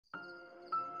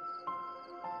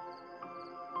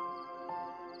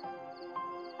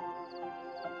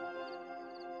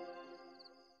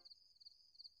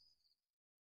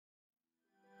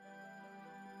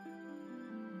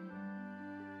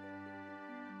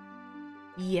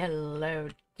Yellow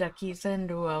duckies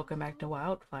and welcome back to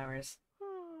Wildflowers.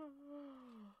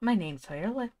 My name's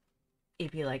Viola.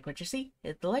 If you like what you see,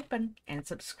 hit the like button and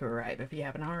subscribe if you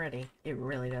haven't already. It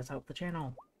really does help the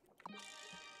channel.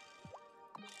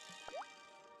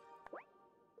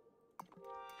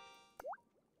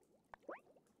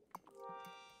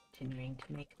 Continuing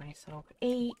to make myself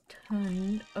a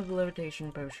ton of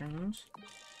levitation potions.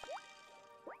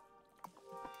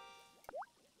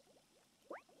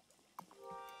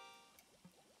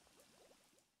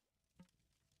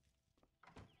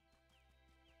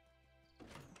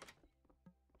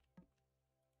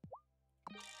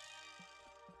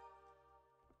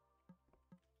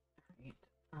 Right.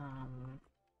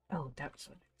 Oh, that's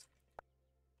what it's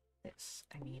this.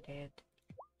 I needed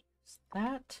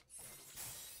that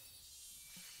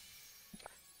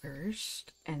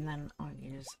first, and then I'll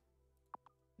use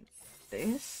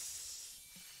this.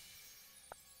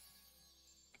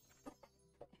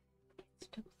 It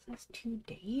still says 2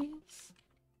 days?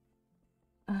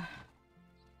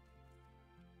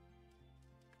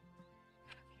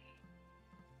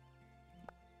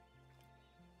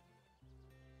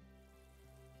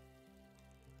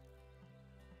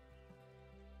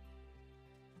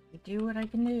 I do what I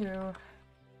can do. That's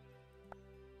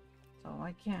all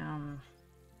I can.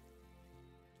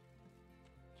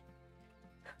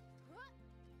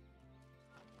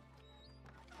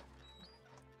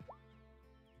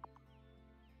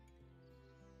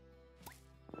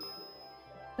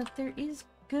 But there is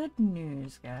good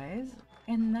news, guys,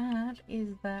 and that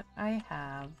is that I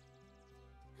have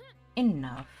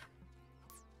enough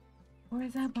for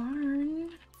the barn.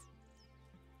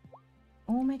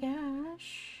 Oh my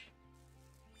gosh.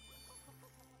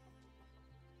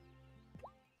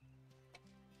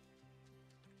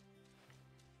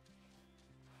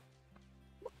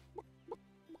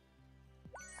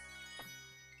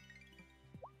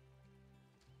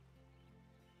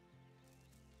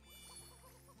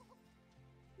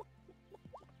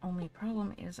 Only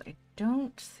problem is I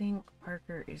don't think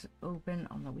Parker is open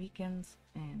on the weekends,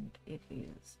 and it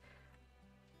is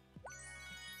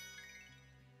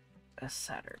a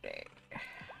Saturday.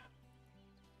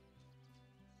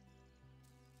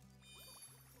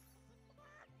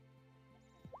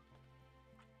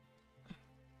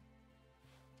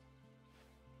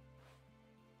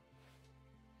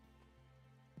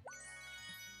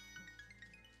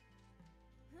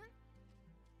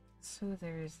 So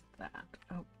there's that.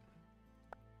 Oh,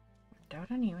 worked out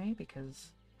anyway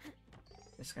because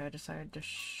this guy decided to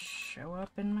show up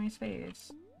in my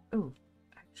space. Oh,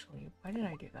 actually, why did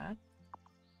I do that?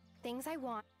 Things I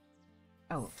want.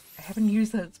 Oh, I haven't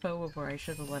used that spell before. I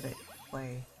should have let it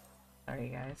play. Sorry,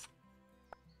 guys.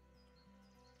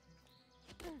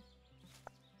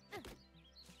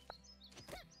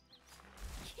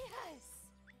 Yes.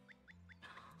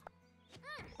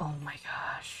 Oh my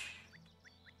gosh.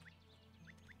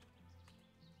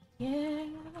 Yes.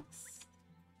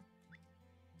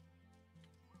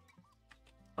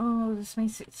 Oh, this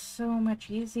makes it so much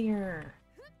easier.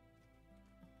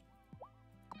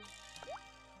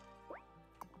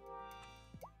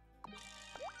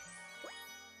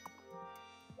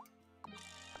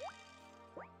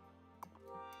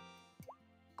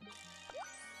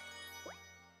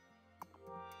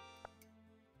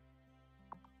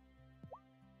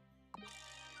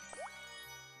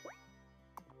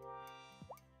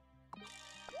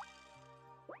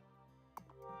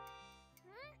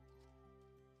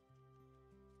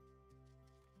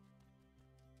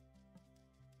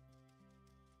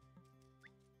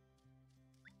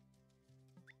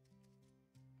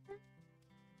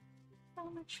 So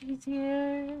much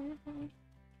easier.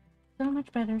 So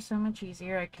much better, so much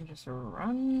easier. I can just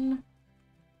run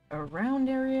around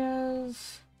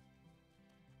areas.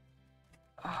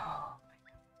 Oh,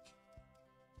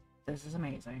 this is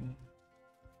amazing.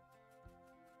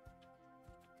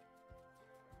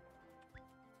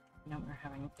 No more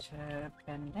having to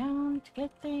bend down to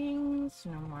get things.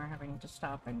 No more having to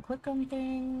stop and click on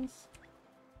things.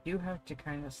 You have to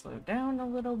kind of slow down a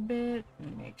little bit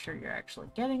and make sure you're actually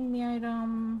getting the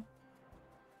item.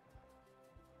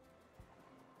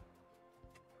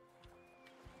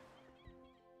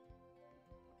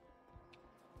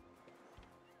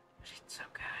 But it's so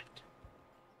good.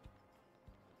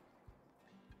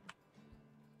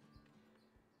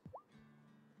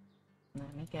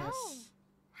 Let me guess. Oh,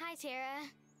 hi, Tara.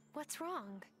 What's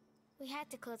wrong? We had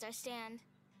to close our stand.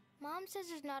 Mom says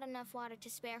there's not enough water to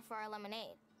spare for our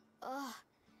lemonade. Ugh,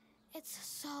 it's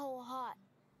so hot.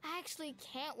 I actually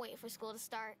can't wait for school to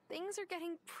start. Things are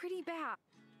getting pretty bad.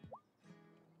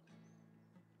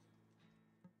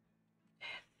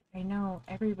 I know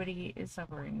everybody is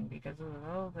suffering because of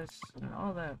all this and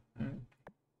all that. And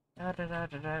da da da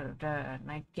da da da, and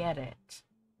I get it.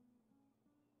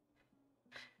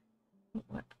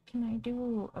 What can I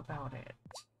do about it?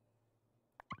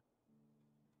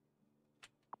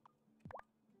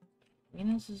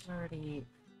 Venus is already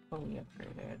fully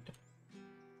upgraded.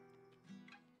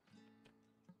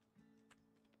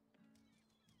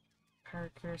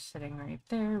 Parker's sitting right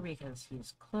there because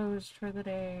he's closed for the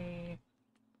day.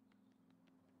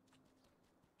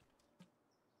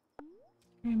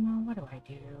 Grandma, what do I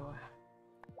do?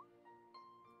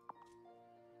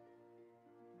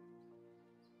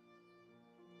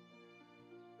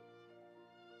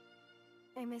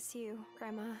 I miss you,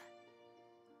 Grandma.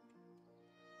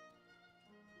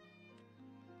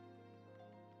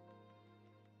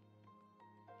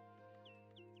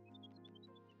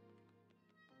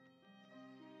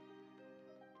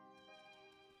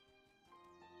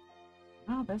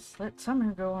 Oh, this let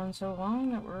summer go on so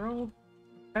long that we're all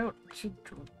about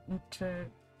to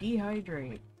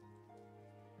dehydrate.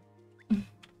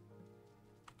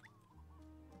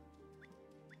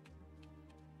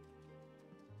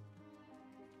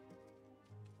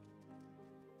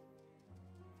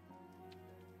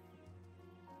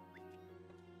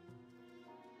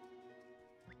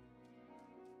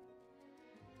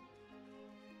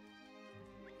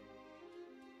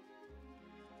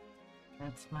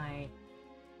 That's my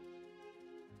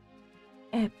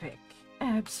epic,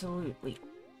 absolutely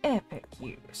epic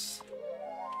use.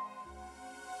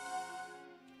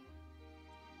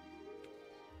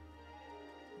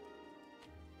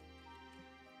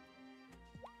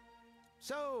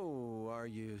 So, are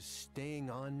you staying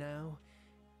on now?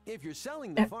 If you're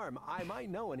selling the farm, I might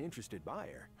know an interested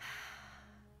buyer.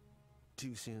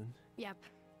 Too soon? Yep,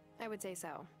 I would say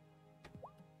so.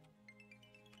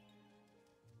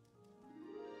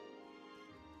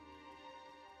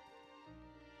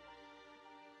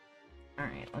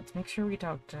 Alright, let's make sure we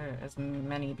talk to as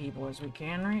many people as we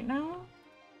can right now.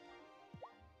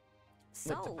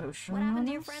 So, potion what happened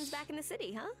to your ones? friends back in the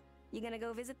city, huh? You gonna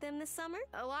go visit them this summer?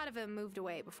 A lot of them moved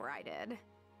away before I did.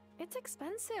 It's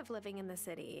expensive living in the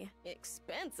city.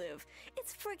 Expensive?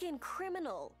 It's friggin'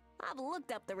 criminal. I've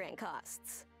looked up the rent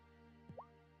costs.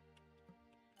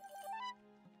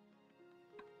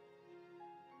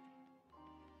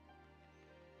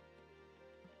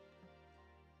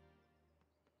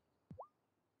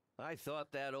 I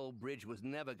thought that old bridge was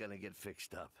never gonna get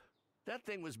fixed up. That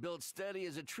thing was built steady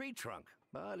as a tree trunk,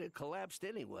 but it collapsed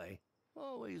anyway.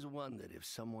 Always wondered if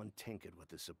someone tinkered with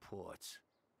the supports.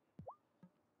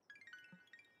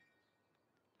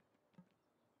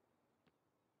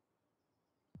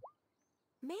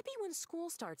 Maybe when school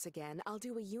starts again, I'll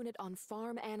do a unit on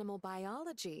farm animal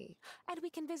biology, and we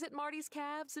can visit Marty's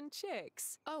calves and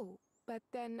chicks. Oh, but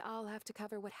then I'll have to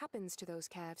cover what happens to those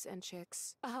calves and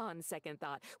chicks. On second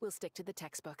thought, we'll stick to the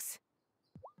textbooks.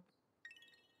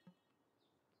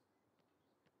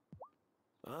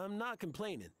 I'm not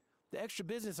complaining. The extra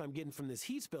business I'm getting from this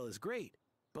heat spell is great,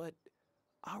 but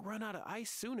I'll run out of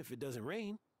ice soon if it doesn't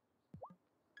rain.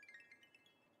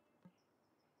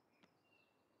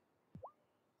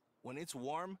 When it's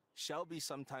warm, Shelby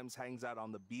sometimes hangs out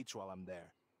on the beach while I'm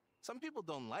there. Some people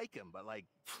don't like him, but like,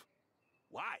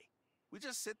 why? We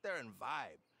just sit there and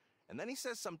vibe. And then he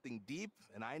says something deep,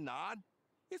 and I nod.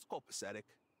 It's copacetic.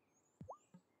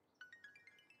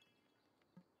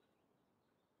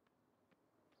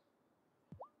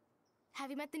 Have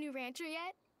you met the new rancher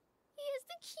yet? He has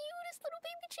the cutest little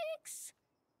baby chicks.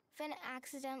 Finn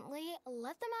accidentally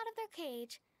let them out of their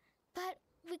cage, but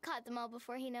we caught them all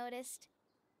before he noticed.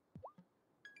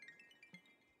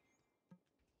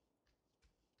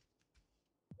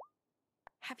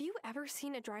 Have you ever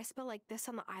seen a dry spell like this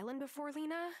on the island before,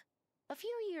 Lena? A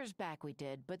few years back we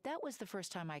did, but that was the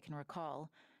first time I can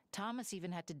recall. Thomas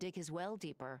even had to dig his well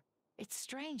deeper. It's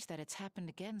strange that it's happened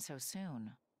again so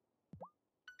soon.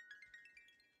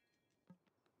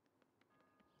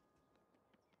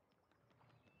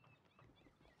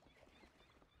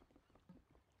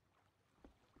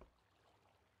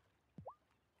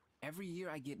 Every year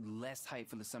I get less hype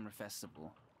for the summer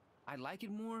festival. I'd like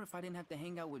it more if I didn't have to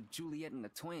hang out with Juliet and the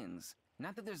twins.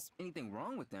 Not that there's anything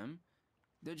wrong with them.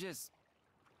 They're just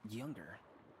younger.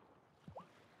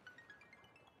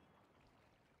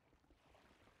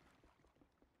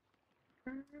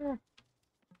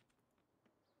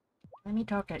 Let me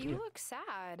talk at You you. look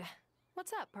sad.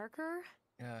 What's up, Parker?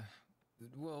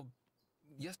 Well,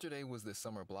 yesterday was the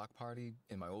summer block party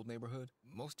in my old neighborhood.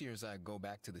 Most years I go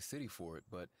back to the city for it,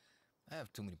 but I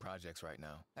have too many projects right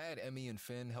now. I had Emmy and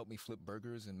Finn help me flip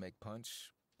burgers and make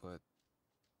punch, but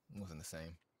it wasn't the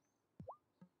same.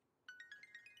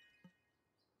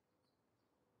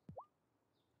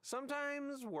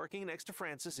 Sometimes working next to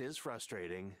Francis is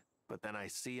frustrating, but then I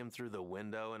see him through the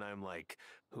window and I'm like,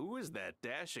 who is that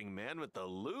dashing man with the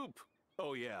loop?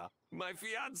 Oh yeah, my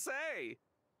fiancé!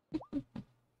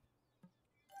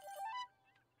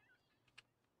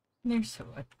 They're so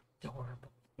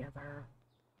adorable together.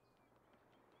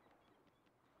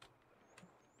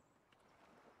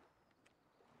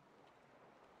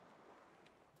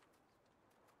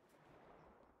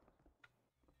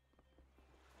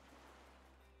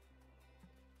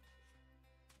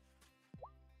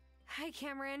 Hi,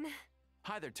 Cameron.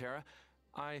 Hi there, Tara.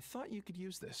 I thought you could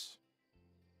use this.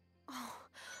 Oh,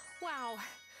 wow.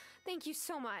 Thank you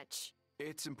so much.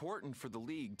 It's important for the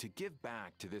League to give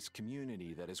back to this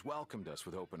community that has welcomed us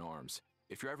with open arms.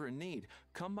 If you're ever in need,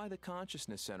 come by the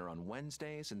Consciousness Center on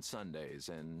Wednesdays and Sundays,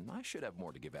 and I should have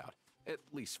more to give out, at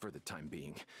least for the time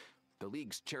being. The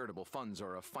League's charitable funds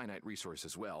are a finite resource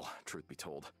as well, truth be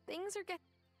told. Things are getting...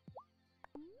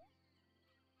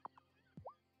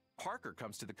 Parker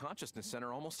comes to the Consciousness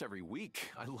Center almost every week.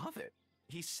 I love it.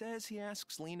 He says he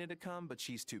asks Lena to come, but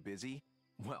she's too busy.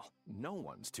 Well, no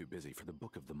one's too busy for the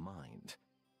Book of the Mind.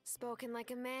 Spoken like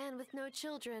a man with no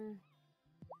children.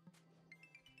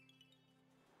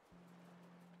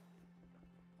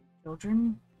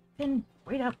 Children, Finn,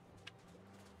 wait up.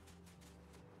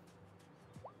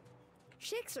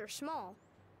 Shakes are small,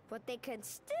 but they could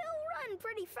still run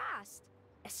pretty fast,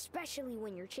 especially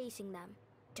when you're chasing them.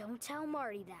 Don't tell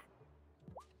Marty that.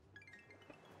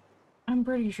 I'm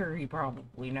pretty sure he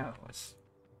probably knows.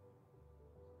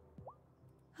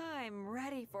 I'm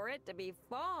ready for it to be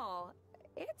fall.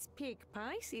 It's peak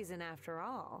pie season after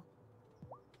all.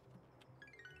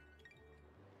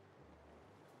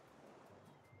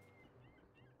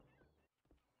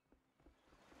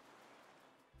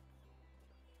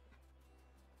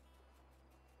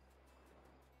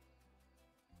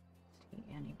 See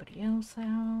anybody else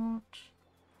out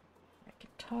I can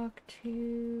talk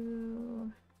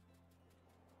to?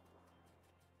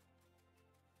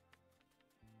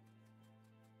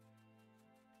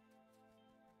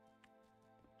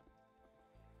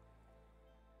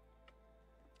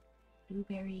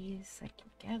 Blueberries I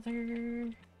can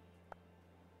gather.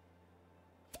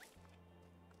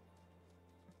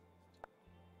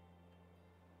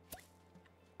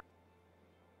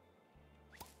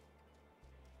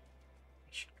 I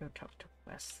should go talk to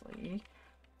Wesley.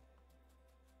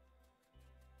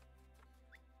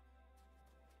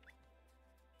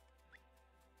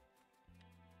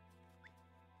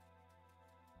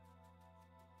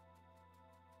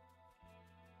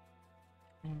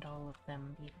 And all of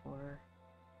them before.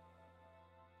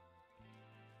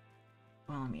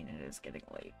 Well, I mean, it is getting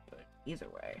late, but either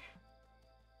way.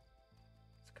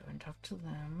 Let's go and talk to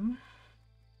them.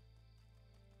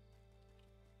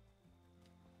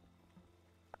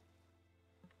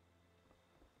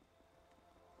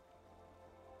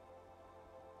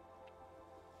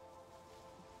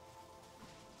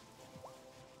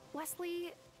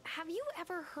 Wesley, have you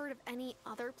ever heard of any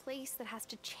other place that has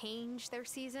to change their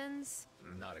seasons?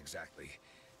 Not exactly.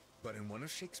 But in one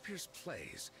of Shakespeare's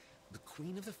plays, the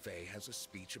Queen of the Fae has a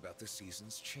speech about the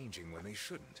seasons changing when they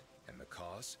shouldn't. And the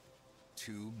cause?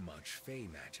 Too much Fae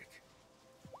magic.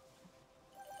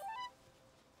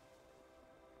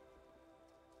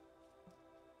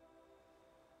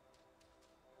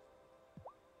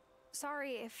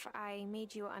 Sorry if I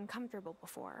made you uncomfortable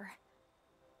before.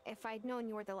 If I'd known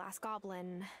you were the last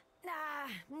goblin...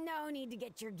 No need to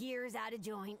get your gears out of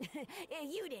joint.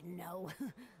 You didn't know.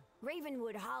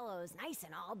 Ravenwood Hollow's nice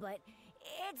and all, but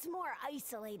it's more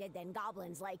isolated than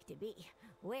goblins like to be.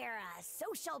 We're a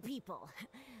social people.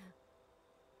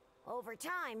 Over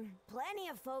time, plenty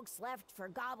of folks left for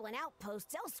goblin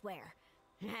outposts elsewhere.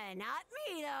 Not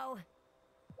me, though.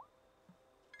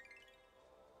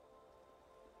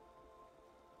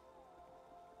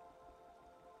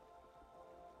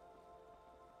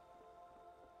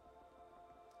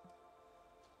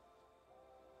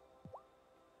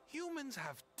 Humans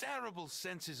have terrible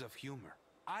senses of humor.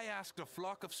 I asked a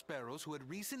flock of sparrows who had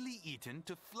recently eaten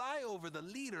to fly over the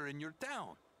leader in your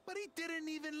town, but he didn't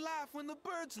even laugh when the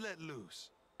birds let loose.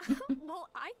 Well,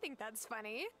 I think that's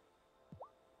funny.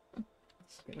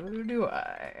 So do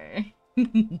I.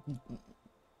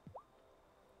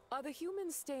 Are the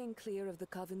humans staying clear of the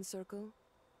Coven Circle?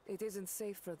 It isn't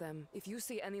safe for them. If you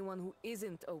see anyone who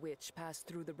isn't a witch pass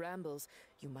through the brambles,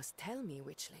 you must tell me,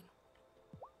 witchling.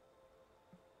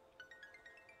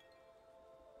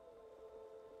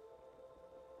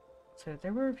 So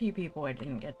there were a few people I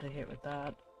didn't get to hit with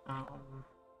that.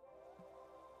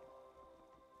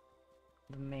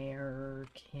 The mayor,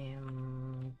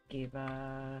 Kim,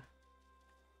 Giva.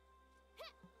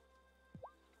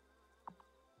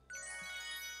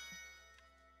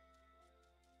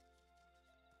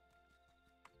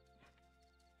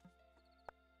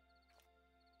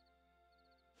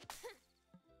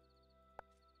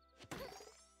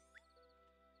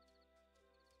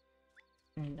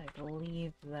 And I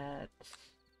believe that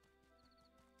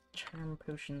charm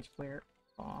potions wear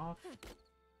off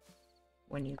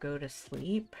when you go to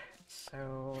sleep,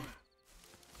 so...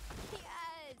 Yes!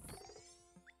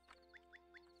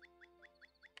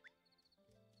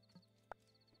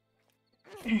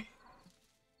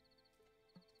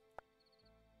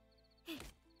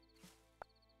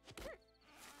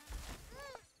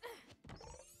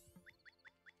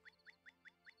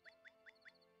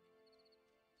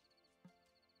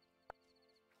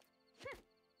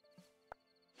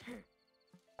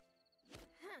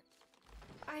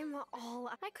 I'm all...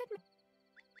 I could...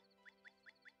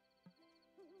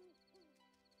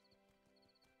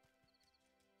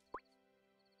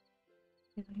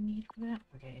 What do I need for that?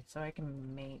 Okay, so I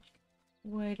can make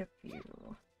quite a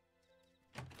few.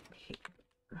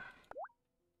 Paper.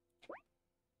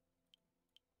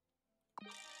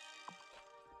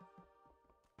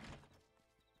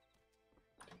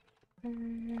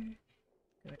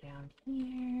 Go down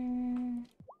here.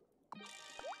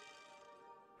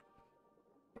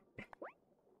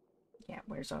 Yeah, it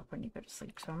wears off when you go to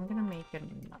sleep, so I'm gonna make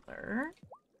another.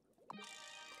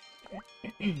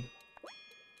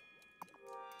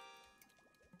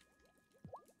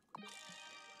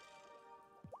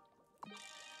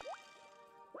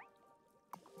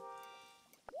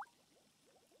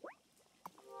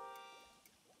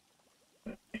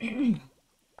 And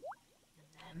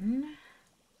then,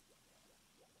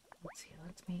 let's see,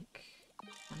 let's make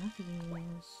one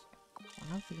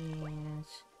of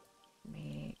these,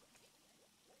 make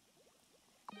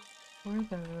 4 of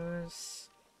those,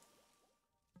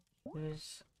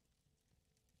 use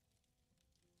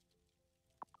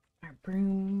our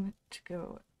broom to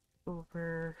go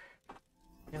over,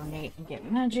 donate and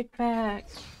get magic back.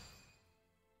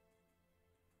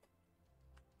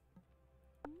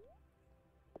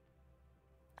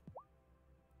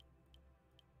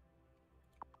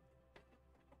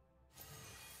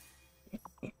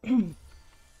 And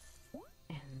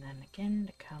then again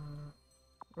to come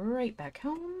right back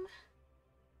home.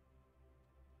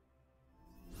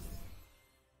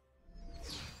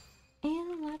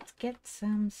 And let's get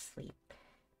some sleep.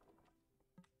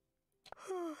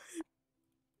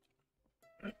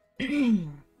 Let's see.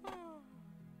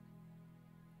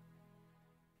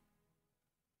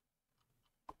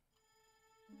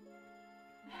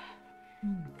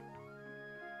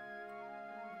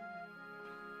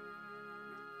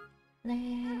 What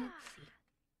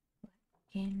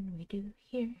can we do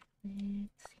here?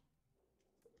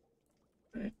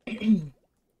 Let's see.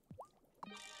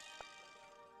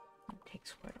 It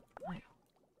takes quite a while.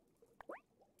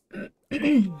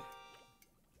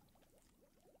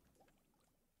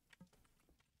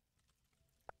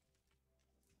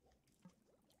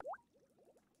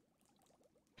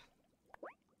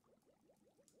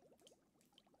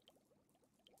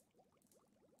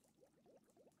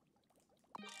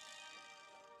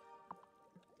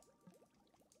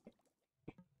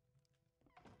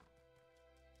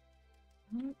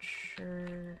 Not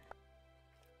sure.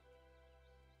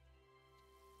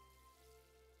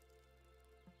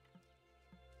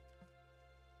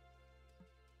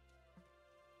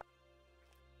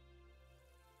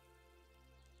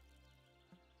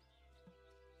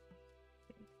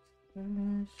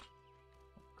 This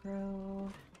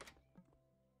grow.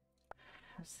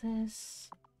 How's this?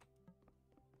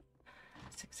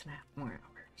 6.5 more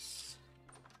hours.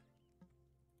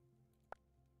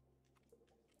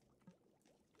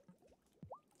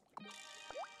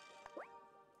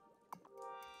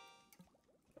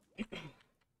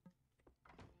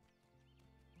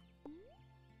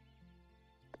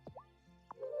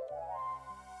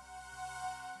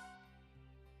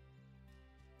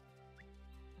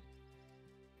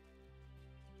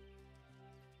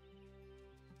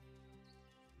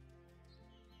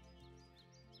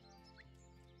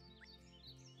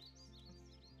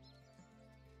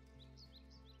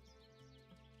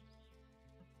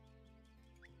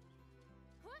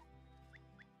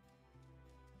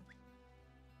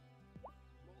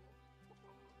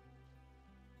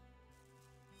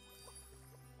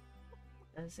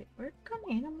 Does it work on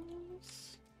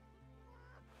animals?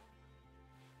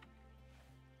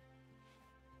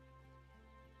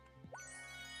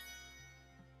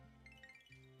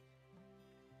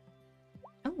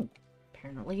 Oh,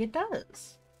 apparently it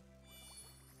does.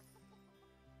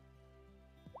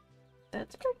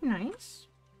 That's pretty nice.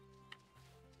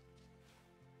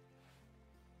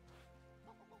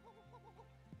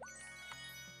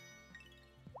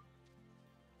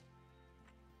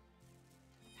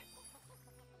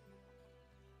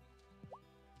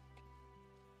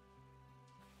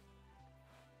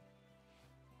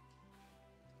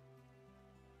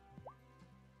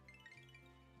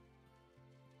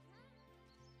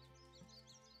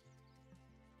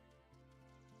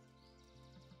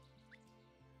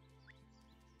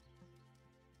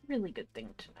 really good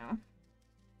thing to know.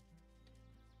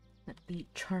 That the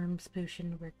Charms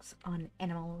potion works on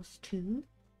animals too.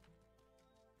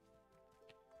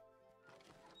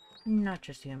 Not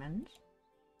just humans.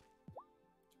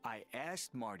 I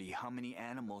asked Marty how many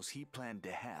animals he planned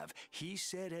to have. He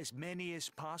said as many as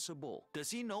possible. Does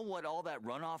he know what all that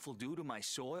runoff will do to my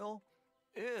soil?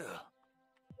 Ew.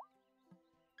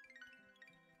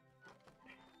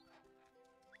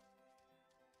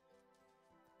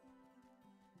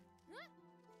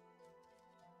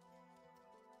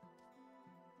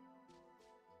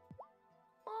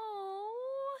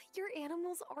 Oh, your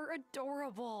animals are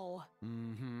adorable.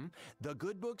 Mm-hmm. The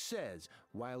good book says,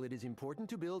 while it is important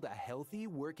to build a healthy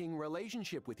working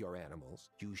relationship with your animals,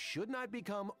 you should not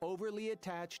become overly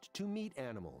attached to meat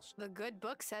animals. The good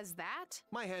book says that?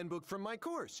 My handbook from my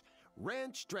course,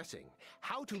 Ranch Dressing,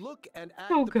 How to Look and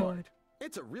Act Oh, the God. Part.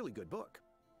 It's a really good book.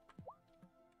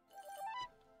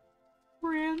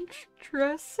 Ranch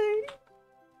dressing?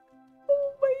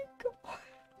 Oh my god.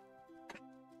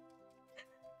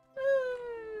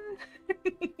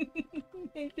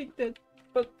 I think that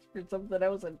book's for something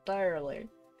else entirely.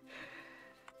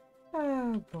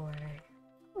 Oh boy.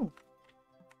 Ooh.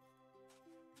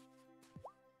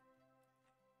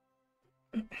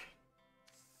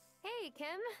 Hey, Kim.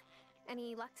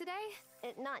 Any luck today?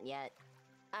 Not yet.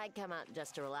 I'd come out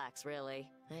just to relax, really.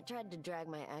 I tried to drag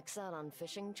my ex out on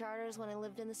fishing charters when I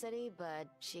lived in the city, but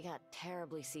she got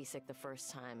terribly seasick the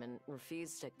first time and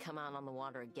refused to come out on the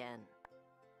water again.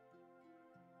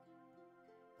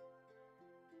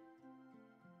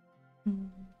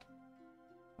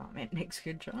 Vomit makes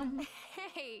good chum.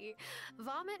 Hey,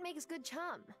 vomit makes good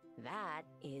chum. That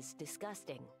is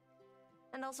disgusting.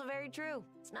 And also very true.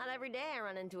 It's not every day I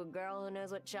run into a girl who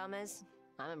knows what chum is.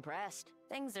 I'm impressed.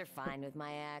 Things are fine with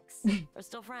my ex. We're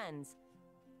still friends.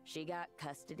 She got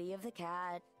custody of the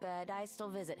cat, but I still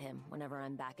visit him whenever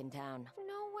I'm back in town.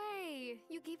 No way.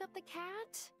 You gave up the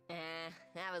cat?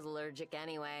 I was allergic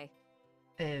anyway.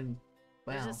 Well.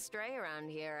 There's a stray around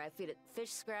here. I feed it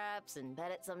fish scraps and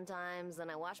pet it sometimes, and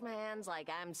I wash my hands like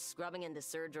I'm scrubbing into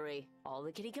surgery. All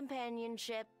the kitty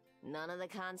companionship, none of the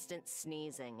constant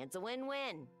sneezing. It's a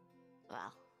win-win.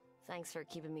 Well, thanks for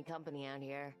keeping me company out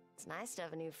here. It's nice to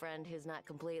have a new friend who's not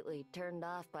completely turned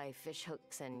off by fish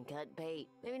hooks and cut bait.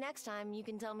 Maybe next time you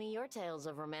can tell me your tales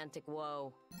of romantic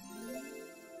woe.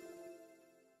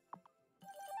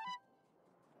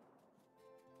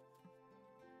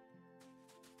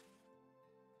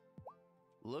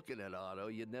 Looking at Otto,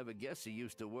 you'd never guess he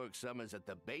used to work summers at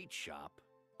the bait shop.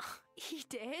 He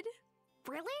did?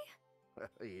 Really?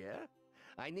 Yeah,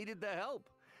 I needed the help.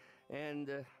 And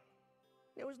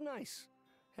it was nice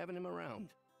having him around.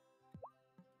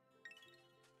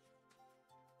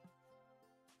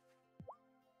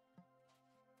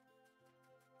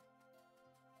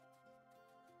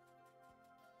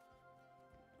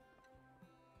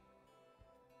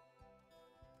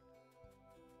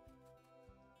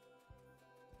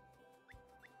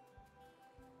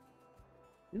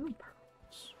 Two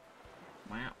pearls.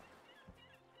 Wow.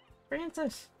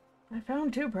 Francis, I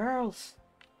found 2 pearls.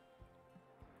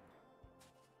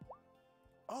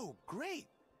 Oh, great!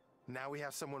 Now we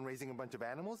have someone raising a bunch of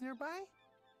animals nearby?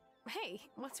 Hey,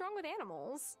 what's wrong with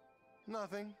animals?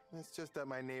 Nothing. It's just that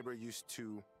my neighbor used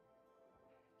to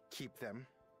keep them.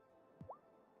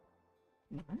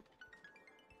 What?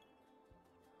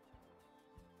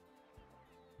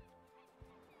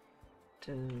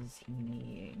 Does he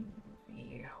need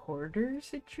a hoarder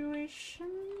situation?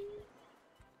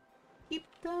 Keep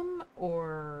them,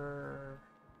 or...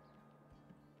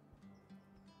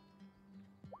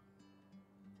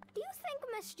 Do you think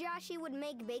Miss Joshi would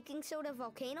make baking soda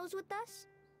volcanoes with us?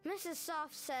 Mrs.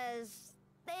 Soft says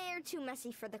they're too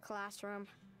messy for the classroom.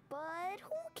 But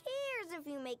who cares if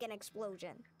you make an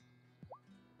explosion?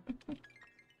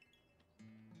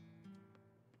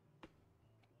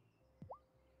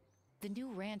 The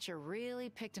new rancher really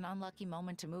picked an unlucky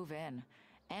moment to move in.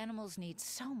 Animals need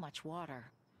so much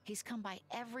water. He's come by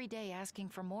every day asking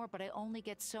for more, but I only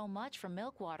get so much from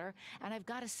milk water, and I've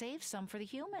got to save some for the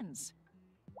humans.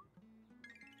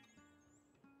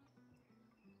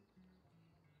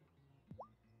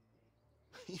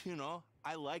 You know,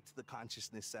 I liked the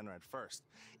Consciousness Center at first.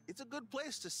 It's a good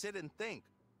place to sit and think.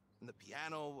 And the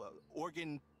piano,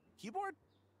 organ, keyboard,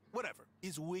 whatever,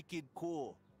 is wicked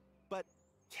cool. But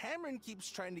Cameron keeps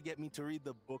trying to get me to read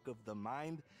the Book of the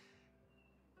Mind,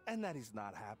 and that is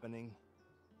not happening.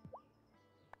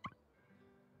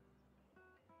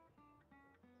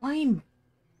 I've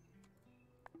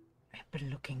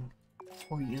been looking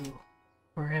for you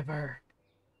forever.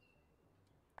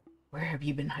 Where have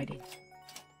you been hiding?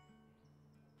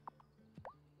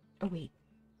 Oh, wait.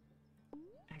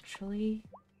 Actually,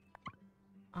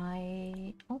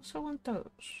 I also want those.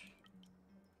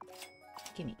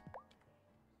 Gimme.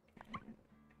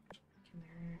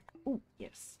 Oh,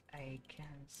 yes, I can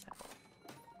sell.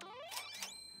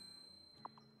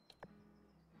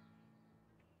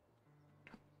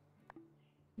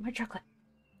 More chocolate.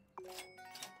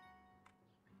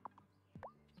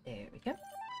 There we go.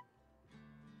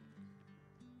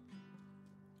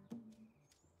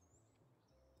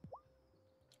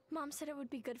 Mom said it would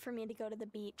be good for me to go to the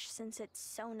beach since it's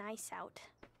so nice out.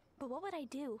 But what would I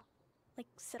do? Like,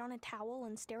 sit on a towel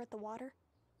and stare at the water?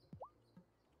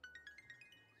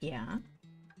 Yeah.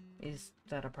 Is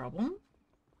that a problem?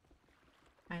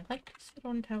 I like to sit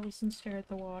on towels and stare at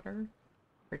the water.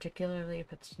 Particularly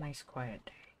if it's a nice quiet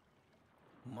day.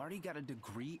 Marty got a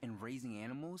degree in raising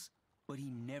animals, but he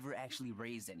never actually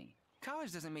raised any.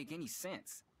 College doesn't make any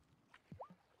sense.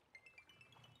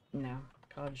 No,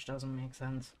 college doesn't make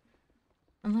sense.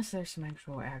 Unless there's some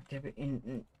actual active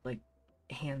like,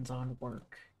 hands-on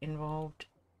work involved.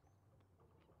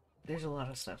 There's a lot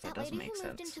of stuff that doesn't make sense.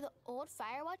 That lady who moved into the old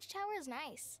Firewatch Tower is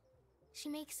nice. She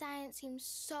makes science seem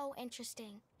so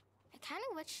interesting. I kind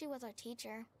of wish she was our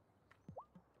teacher.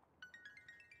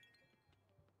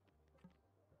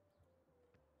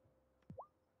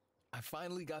 I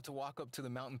finally got to walk up to the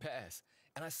mountain pass,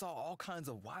 and I saw all kinds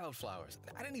of wildflowers.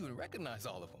 I didn't even recognize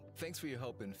all of them. Thanks for your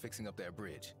help in fixing up that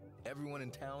bridge. Everyone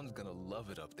in town's gonna love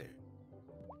it up there.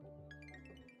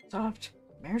 Soft.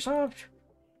 Mayor Soft.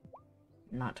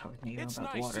 I'm not talking to you It's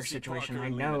about nice the water to see situation, Parker I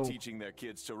and Lena know. teaching their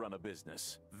kids to run a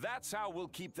business. That's how we'll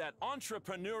keep that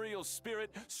entrepreneurial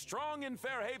spirit strong in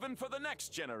Fairhaven for the next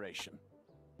generation.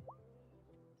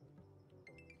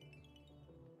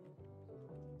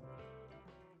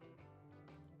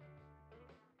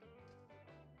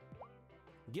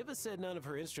 Giva said none of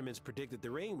her instruments predicted the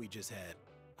rain we just had.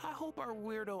 I hope our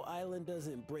weirdo island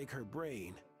doesn't break her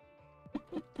brain.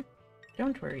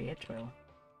 Don't worry, it will.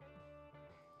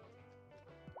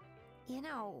 You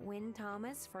know, when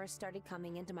Thomas first started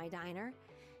coming into my diner,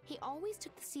 he always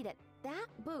took the seat at that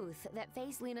booth that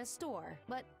faced Lena's store.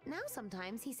 But now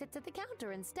sometimes he sits at the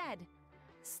counter instead.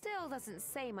 Still doesn't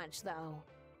say much, though.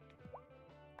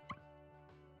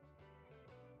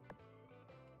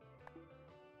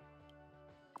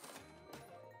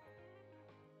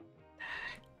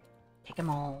 Take them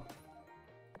all.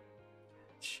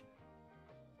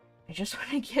 I just want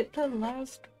to get the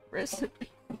last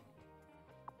recipe.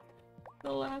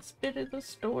 The last bit of the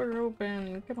store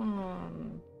open. Come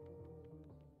on.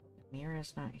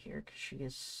 Mira's not here because she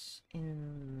is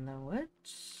in the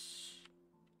woods.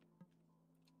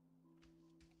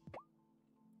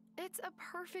 It's a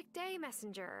perfect day,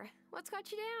 Messenger. What's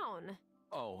got you down?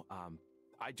 Oh,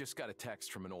 I just got a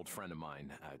text from an old friend of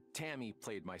mine. Tammy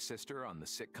played my sister on the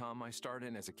sitcom I starred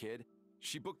in as a kid.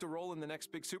 She booked a role in the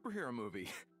next big superhero movie.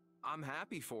 I'm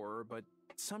happy for her, but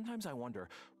sometimes I wonder,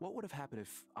 what would have happened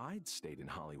if I'd stayed in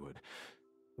Hollywood?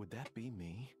 Would that be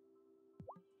me?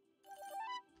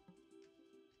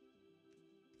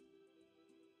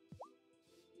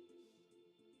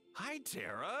 Hi,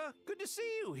 Tara. Good to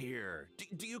see you here.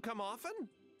 Do you come often?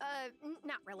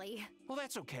 Not really. Well,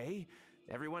 that's okay.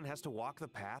 Everyone has to walk the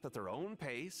path at their own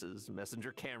pace, as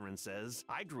Messenger Cameron says.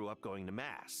 I grew up going to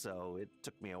Mass, so it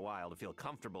took me a while to feel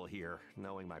comfortable here,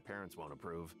 knowing my parents won't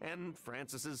approve. And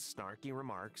Francis's snarky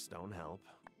remarks don't help.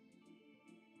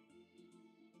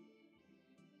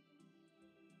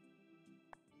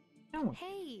 No.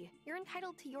 Hey, you're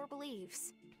entitled to your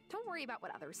beliefs. Don't worry about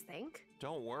what others think.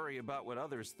 Don't worry about what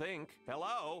others think.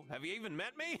 Hello? Have you even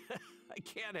met me? I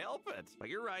can't help it. But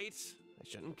you're right. I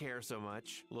shouldn't care so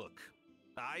much. Look,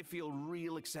 I feel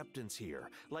real acceptance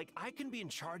here. Like I can be in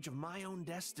charge of my own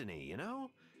destiny, you know?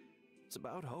 It's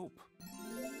about hope.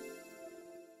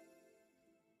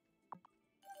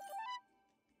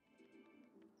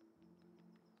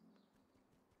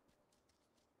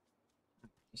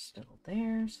 Still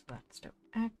there, so that's still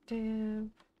active.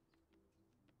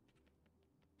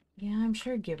 Yeah, I'm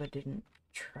sure Giba didn't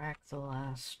track the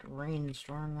last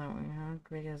rainstorm that we had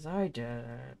because I did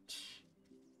it.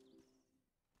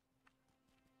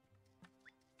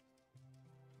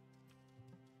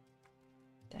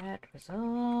 That was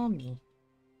all me.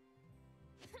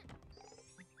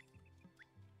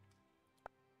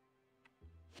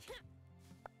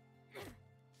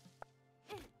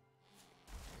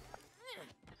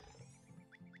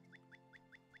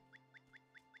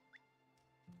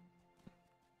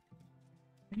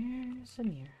 There's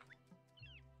Amira.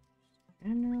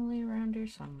 Generally around here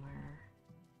somewhere.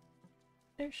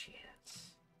 There she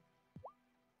is.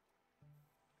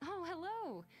 Oh,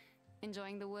 hello.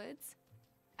 Enjoying the woods?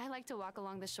 I like to walk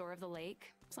along the shore of the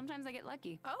lake. Sometimes I get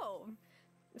lucky. Oh,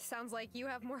 sounds like you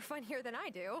have more fun here than I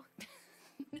do.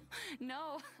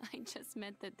 No, I just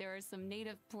meant that there are some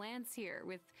native plants here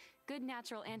with good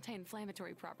natural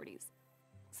anti-inflammatory properties.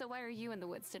 So why are you in the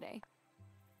woods today?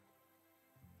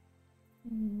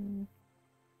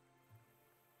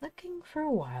 Looking for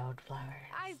wildflowers.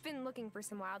 I've been looking for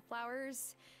some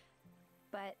wildflowers,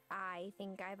 but I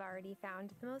think I've already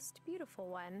found the most beautiful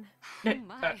one. Oh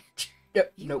my.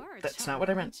 You Nope, are a that's charmer, not what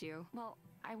I meant. aren't you? Well,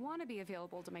 I want to be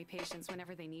available to my patients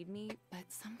whenever they need me, but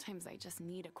sometimes I just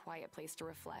need a quiet place to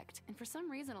reflect. And for some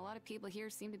reason, a lot of people here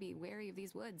seem to be wary of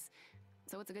these woods.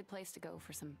 So it's a good place to go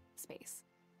for some space.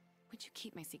 Would you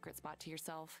keep my secret spot to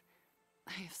yourself?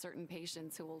 I have certain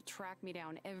patients who will track me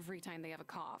down every time they have a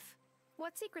cough.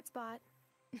 What secret spot?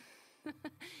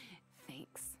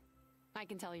 Thanks. I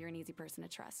can tell you're an easy person to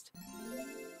trust.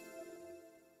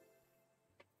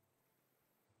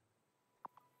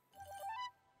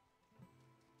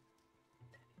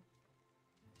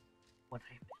 What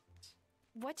I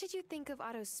meant. What did you think of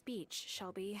Otto's speech,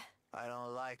 Shelby? I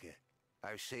don't like it.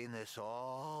 I've seen this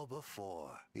all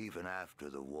before, even after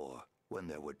the war. When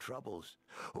there were troubles,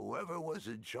 whoever was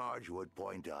in charge would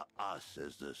point to us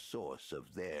as the source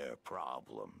of their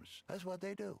problems. That's what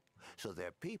they do. So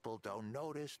their people don't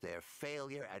notice their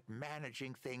failure at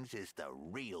managing things is the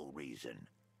real reason.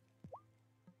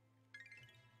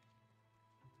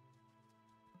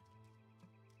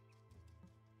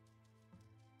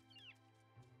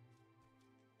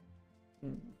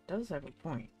 Does have a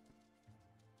point.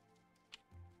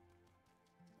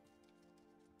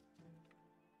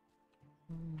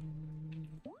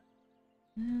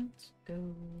 Let's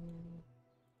go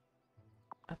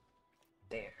up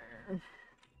there.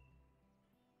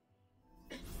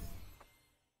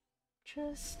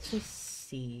 Just to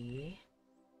see.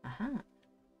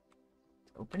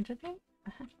 It's open today?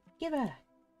 Give it.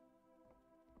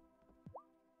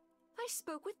 I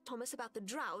spoke with Thomas about the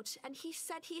drought, and he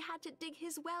said he had to dig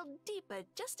his well deeper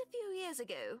just a few years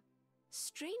ago.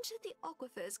 Strange that the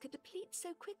aquifers could deplete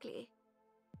so quickly.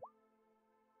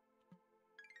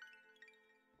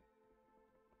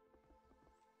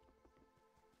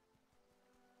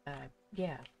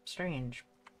 Yeah, strange.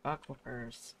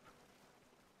 Aquifers.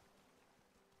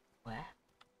 What?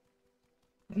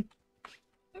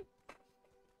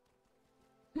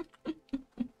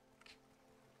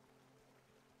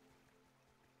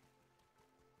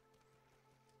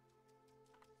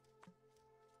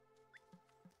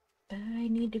 I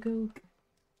need to go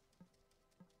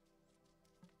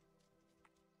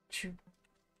to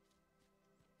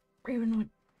Ravenwood.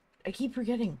 I keep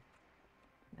forgetting.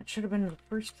 That should have been the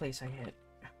first place I hit.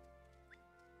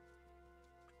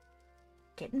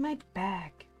 Get in my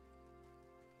bag.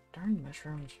 Darn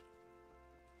mushrooms.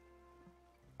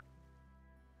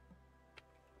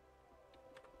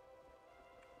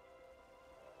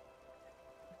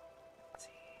 Let's see.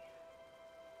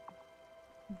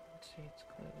 Let's see, it's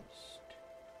closed.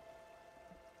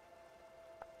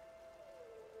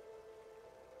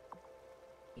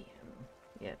 PM.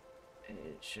 Yep,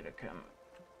 it should have come.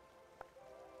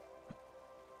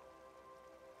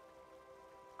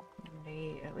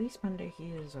 Monday, at least Monday he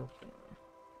is open.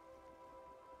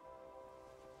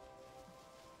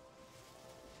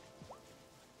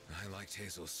 I liked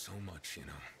Hazel so much, you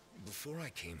know. Before I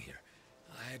came here,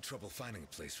 I had trouble finding a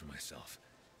place for myself.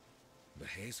 But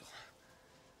Hazel,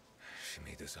 she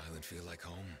made this island feel like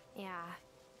home. Yeah,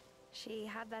 she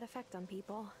had that effect on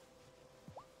people.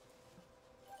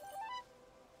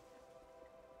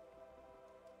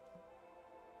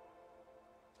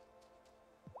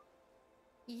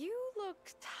 You look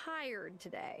tired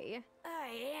today. I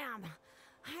am.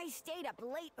 I stayed up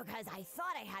late because I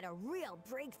thought I had a real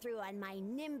breakthrough on my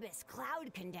Nimbus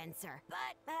cloud condenser.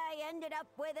 But I ended up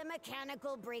with a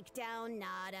mechanical breakdown,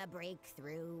 not a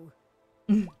breakthrough.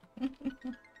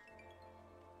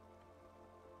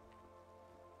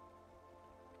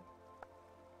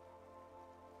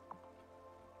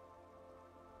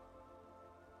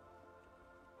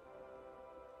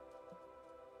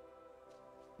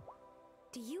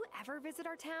 Do you ever visit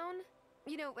our town?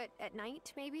 You know, at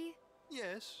night, maybe?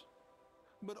 Yes,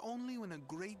 but only when a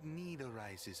great need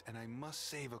arises and I must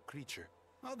save a creature.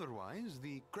 Otherwise,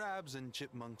 the crabs and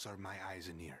chipmunks are my eyes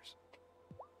and ears.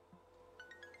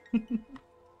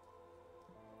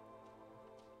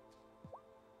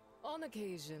 On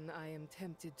occasion, I am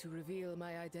tempted to reveal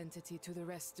my identity to the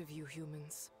rest of you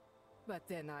humans. But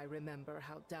then I remember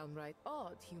how downright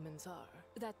odd humans are.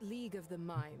 That League of the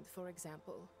Mind, for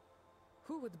example.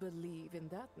 Who would believe in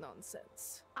that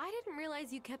nonsense? I didn't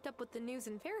realize you kept up with the news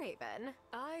in Fairhaven.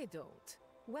 I don't.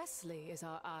 Wesley is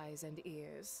our eyes and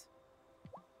ears.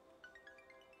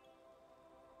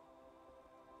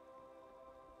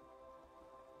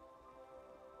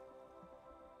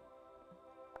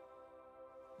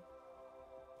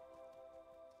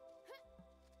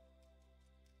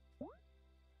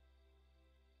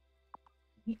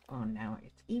 Oh, now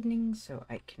it's evening, so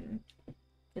I can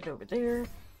get over there.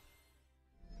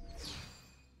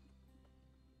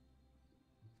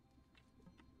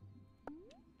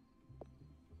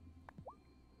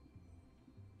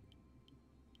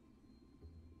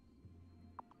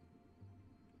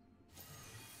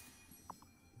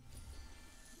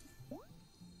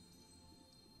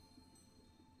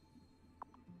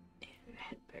 And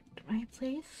head back to my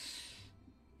place.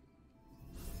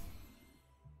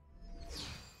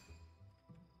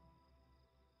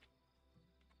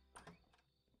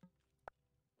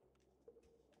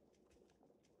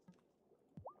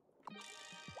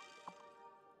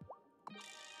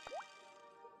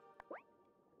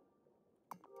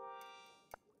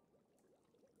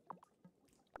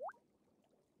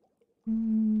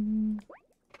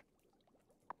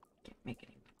 Can't make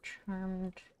any more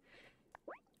charmed.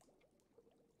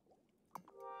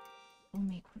 I'll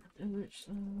make one of those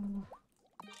though.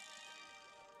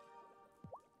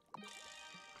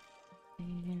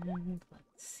 And let's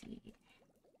see.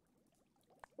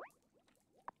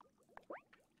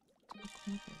 Take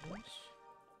one of those.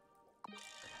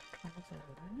 Craft one of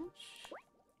those.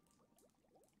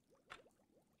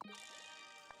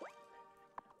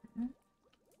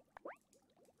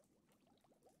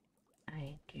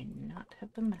 I do not have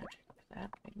the magic for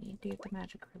that. I need to get the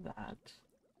magic for that.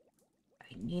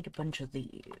 I need a bunch of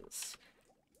these.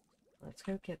 Let's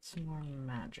go get some more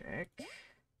magic.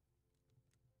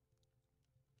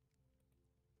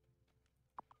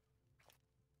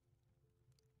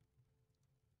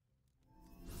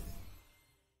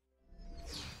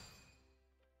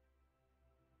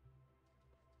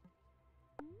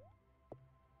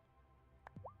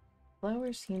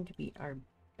 Flowers seem to be our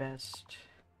best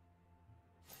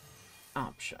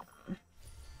option.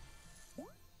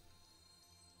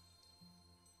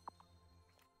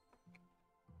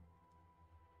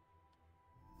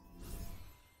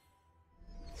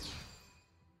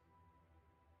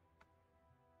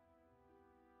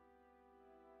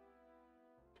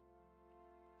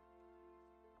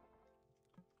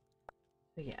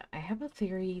 So yeah, I have a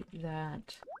theory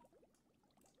that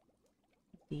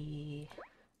the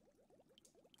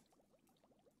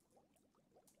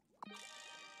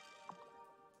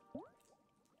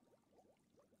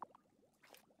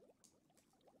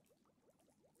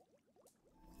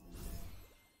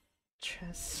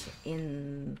chests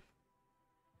in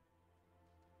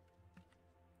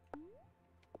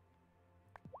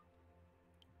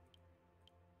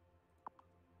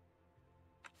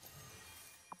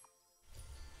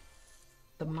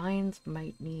the mines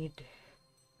might need...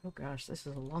 Oh gosh, this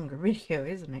is a longer video,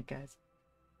 isn't it, guys?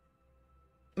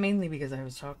 Mainly because I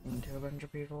was talking to a bunch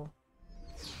of people.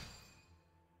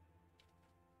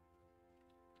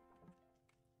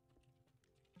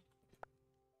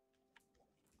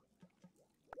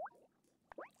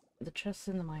 The chests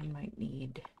in the mine might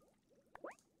need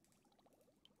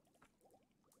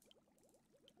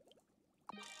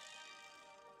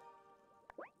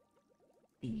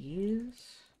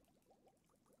these.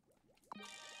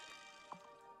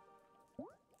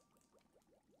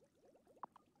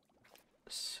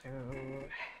 So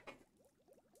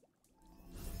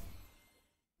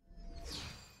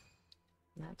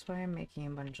that's why I'm making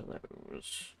a bunch of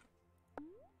those.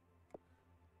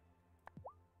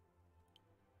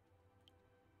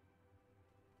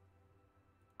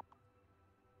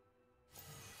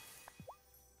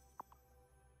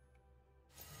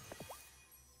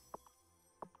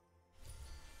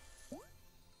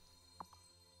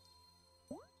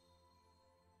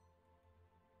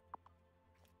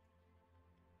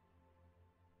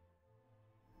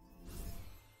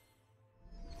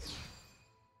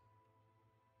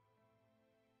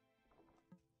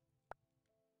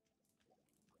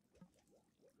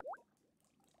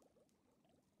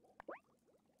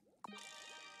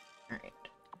 Alright.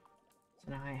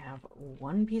 So now I have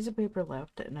one piece of paper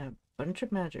left and a bunch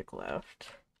of magic left.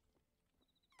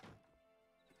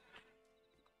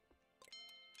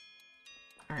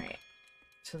 Alright.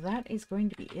 So that is going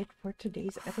to be it for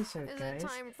today's episode, guys. Is it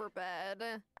time for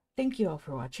bed? Thank you all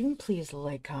for watching. Please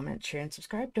like, comment, share, and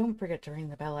subscribe. Don't forget to ring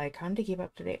the bell icon to keep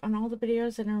up to date on all the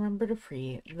videos, and remember to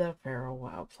free the feral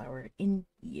wildflower in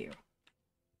you.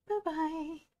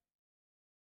 Bye-bye!